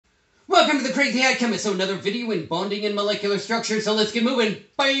Welcome to the Crazy Hat Chemist. So another video in bonding and molecular structure. So let's get moving.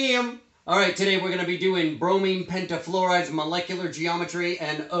 Bam! Alright, today we're going to be doing bromine pentafluoride's molecular geometry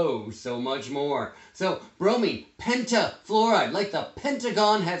and oh, so much more. So bromine pentafluoride, like the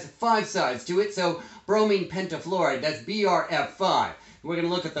pentagon, has 5 sides to it. So bromine pentafluoride, that's BRF5. We're going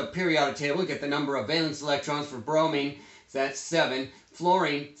to look at the periodic table, get the number of valence electrons for bromine. So that's 7.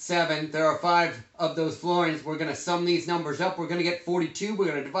 Fluorine, 7. There are 5 of those fluorines. We're going to sum these numbers up. We're going to get 42. We're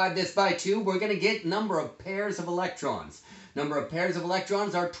going to divide this by 2. We're going to get number of pairs of electrons. Number of pairs of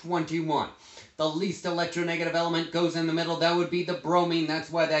electrons are 21. The least electronegative element goes in the middle. That would be the bromine. That's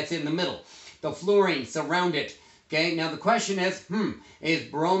why that's in the middle. The fluorine surround it. Okay, now the question is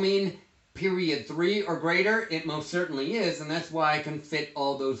bromine period 3 or greater? It most certainly is, and that's why I can fit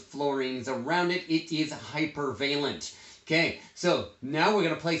all those fluorines around it. It is hypervalent. Okay, so now we're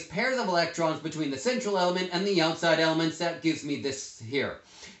going to place pairs of electrons between the central element and the outside elements. That gives me this here.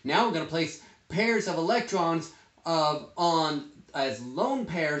 Now we're going to place pairs of electrons as lone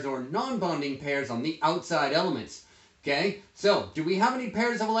pairs or non-bonding pairs on the outside elements. Okay, so do we have any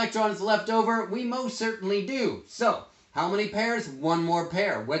pairs of electrons left over? We most certainly do. So how many pairs? 1 more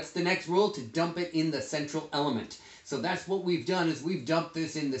pair. What's the next rule? To dump it in the central element. So that's what we've done, is we've dumped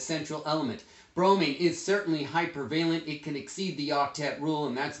this in the central element. Bromine is certainly hypervalent. It can exceed the octet rule,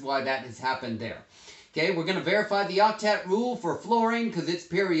 and that's why that has happened there. Okay, we're going to verify the octet rule for fluorine because it's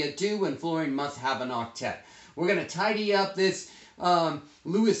period 2 and fluorine must have an octet. We're going to tidy up this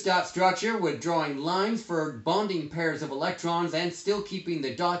Lewis dot structure with drawing lines for bonding pairs of electrons and still keeping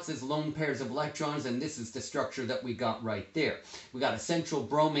the dots as lone pairs of electrons, and this is the structure that we got right there. We got a central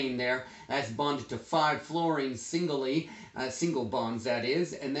bromine there that's bonded to 5 fluorines singly, single bonds that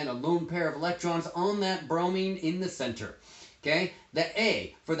is, and then a lone pair of electrons on that bromine in the center. Okay, the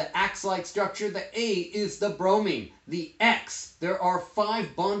A, for the axe-like structure, the A is the bromine. The X, there are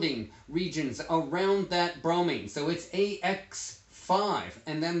 5 bonding regions around that bromine, so it's AX5.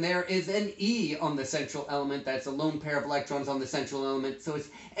 And then there is an E on the central element. That's a lone pair of electrons on the central element, so it's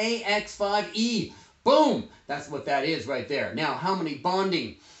AX5E. Boom! That's what that is right there. Now, how many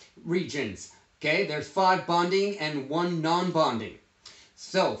bonding regions? Okay, there's 5 bonding and 1 non-bonding.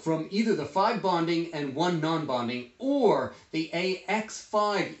 So, from either the 5 bonding and 1 non-bonding or the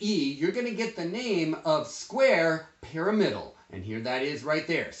AX5E, you're going to get the name of square pyramidal. And here that is right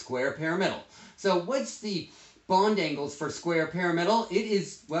there, square pyramidal. So, what's the bond angles for square pyramidal? It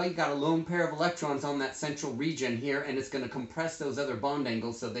is, well, you got a lone pair of electrons on that central region here, and it's going to compress those other bond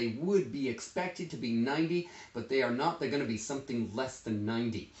angles, so they would be expected to be 90, but they are not. They're going to be something less than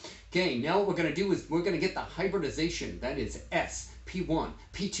 90. Okay, now what we're going to do is we're going to get the hybridization. That is S. P1,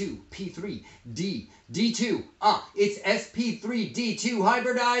 P2, P3, D, D2. It's sp3d2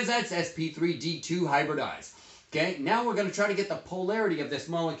 hybridized. That's sp3d2 hybridized. Okay, now we're going to try to get the polarity of this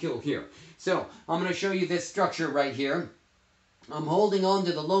molecule here. So, I'm going to show you this structure right here. I'm holding on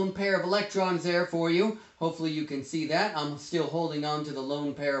to the lone pair of electrons there for you. Hopefully you can see that. I'm still holding on to the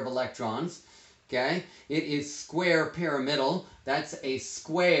lone pair of electrons. Okay, it is square pyramidal. That's a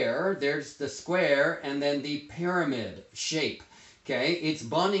square. There's the square and then the pyramid shape. Okay, it's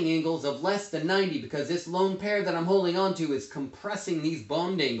bonding angles of less than 90 because this lone pair that I'm holding on to is compressing these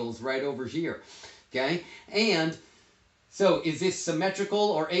bond angles right over here. Okay, and so is this symmetrical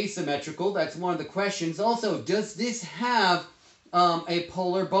or asymmetrical? That's one of the questions. Also, does this have a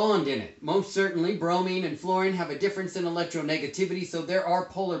polar bond in it? Most certainly, bromine and fluorine have a difference in electronegativity, so there are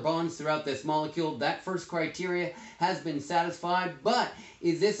polar bonds throughout this molecule. That first criteria has been satisfied, but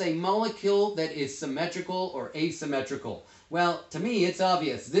is this a molecule that is symmetrical or asymmetrical? Well, to me, it's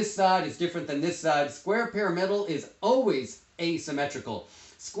obvious. This side is different than this side. Square pyramidal is always asymmetrical.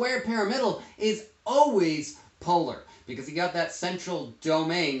 Square pyramidal is always polar because you got that central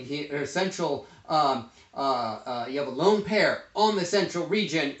domain here, or central, you have a lone pair on the central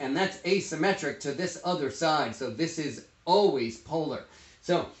region, and that's asymmetric to this other side. So this is always polar.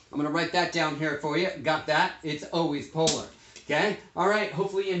 So I'm going to write that down here for you. Got that? It's always polar. Okay? All right.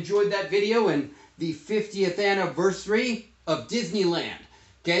 Hopefully you enjoyed that video and the 50th anniversary of Disneyland.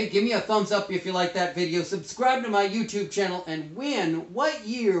 Okay, give me a thumbs up if you like that video. Subscribe to my YouTube channel. And what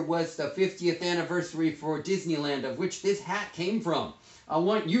year was the 50th anniversary for Disneyland, of which this hat came from? I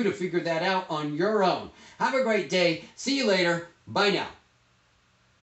want you to figure that out on your own. Have a great day. See you later. Bye now.